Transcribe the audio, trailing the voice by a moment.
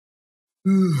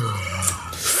As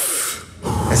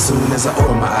soon as I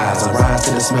open my eyes, I rise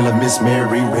to the smell of Miss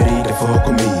Mary, ready to fuck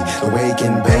with me. The wake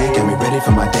and bake, got me ready for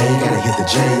my day. Gotta hit the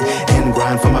J and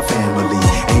grind for my family.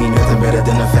 Ain't nothing better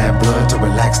than a fat blood to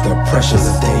relax the pressures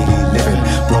of daily living.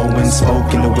 Blowing smoke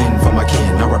in the wind for my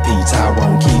kin. R.I.P.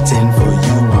 Tyrone, Keaton, for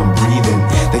you I'm breathing.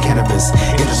 The cannabis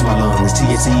enters my lungs,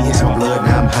 TAZ hits my blood,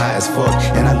 now I'm high as fuck.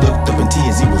 And I looked up and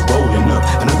TAZ was rolling up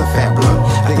another fat blunt.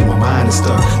 I think my mind is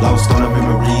stuck, lost on the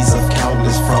memories of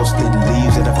countless frosted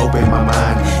leaves that have opened my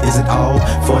mind. Is it all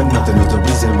for nothing? Is the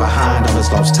reason behind all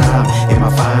this lost time? And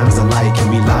my finds alike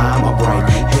can be lime or bright,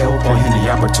 help or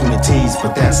hinder opportunities,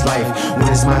 but that's life.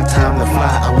 When it's my time to fly,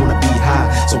 I wanna be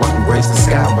high so I can grace the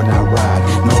sky when I ride.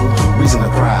 No reason to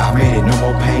cry, I made it, no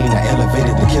more pain. I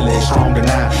elevated the killer, is stronger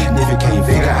now. And if you can't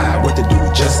figure out what to do,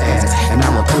 just ask, and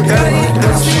I'ma put it on and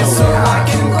I'll show so you how. I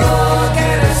can go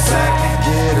get a sack,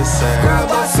 grab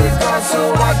a cigar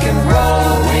so I can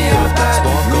roll real back.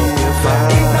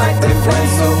 Ignite the flame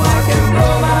so I can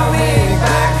roll my wig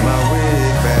back.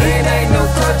 It ain't no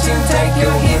clutching, take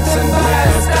your hits and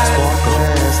blast that.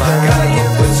 Gotta hit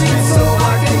the street so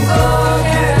I can go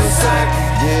get a sack,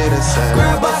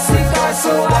 grab a cigar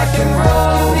so I can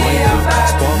roll real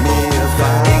back.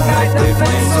 Ignite the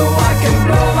flame so I can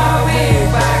blow my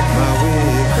wig back.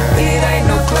 It ain't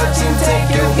no clutching, take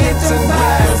your hits and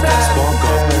blast that.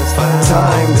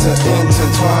 Time to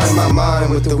intertwine my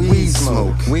mind with the weed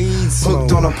smoke.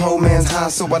 Hooked on a poor man's high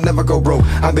so I never go broke.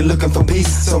 I've been looking for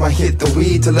peace so I hit the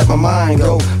weed to let my mind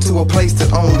go to a place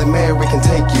that only Mary can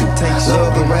take you.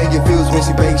 Love the way it feels when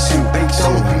she bakes you.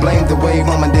 Don't blame the way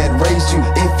mom and dad raised you.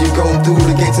 If you go through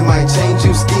the gates it might change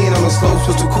you. Skiing on the slopes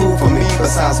was too cool for me.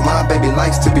 Besides my baby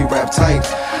likes to be wrapped tight.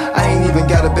 I ain't even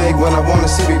gotta beg when I wanna.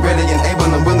 She be ready and able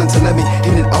and willing to let me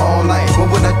hit it all night.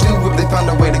 What would I do if they found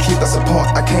a way to keep us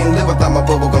apart? I can't live without my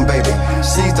bubblegum baby.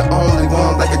 She's the only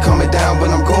one that can calm me down when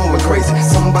I'm going crazy.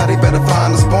 Somebody better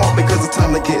find a spark because it's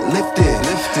time to get lifted.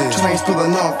 Trains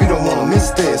pulling off, you don't wanna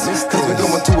miss this. Cause we're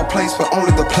going to a place where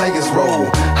only the players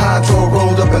roll. Hydro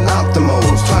rolled up in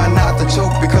optimals. Try not to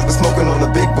choke because we're smoking on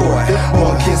the big boy.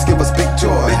 One kiss give us big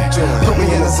joy. Put me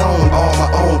in the zone, all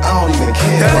my own. I don't even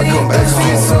care if I come back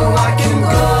home. So I can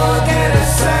go get a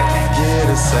sack,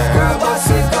 grab a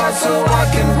cigar so I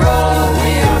can roll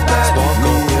real back.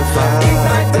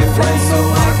 Ignite the flame so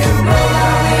I can blow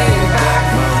my wig back.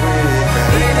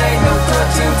 It ain't no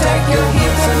clutching, take your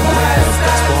hits and blast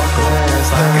that.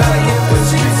 Gotta hit the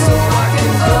street so I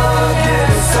can go get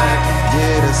a sack,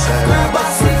 grab a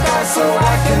cigar so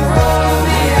I can roll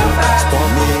real back.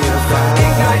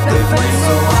 Ignite the flame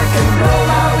so I can blow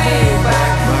my wig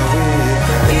back.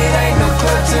 It ain't no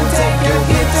clutching, take your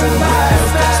hits and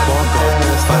blast that.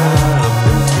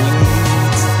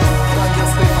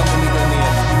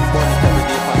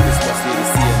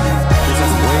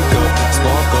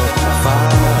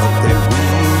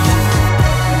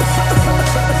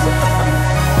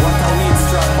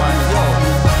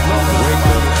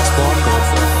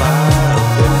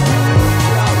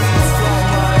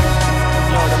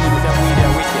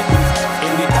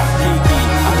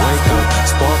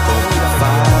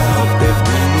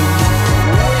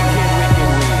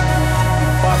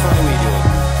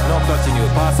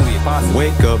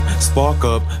 Wake up, spark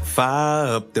up,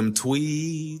 fire up them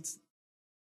tweeds.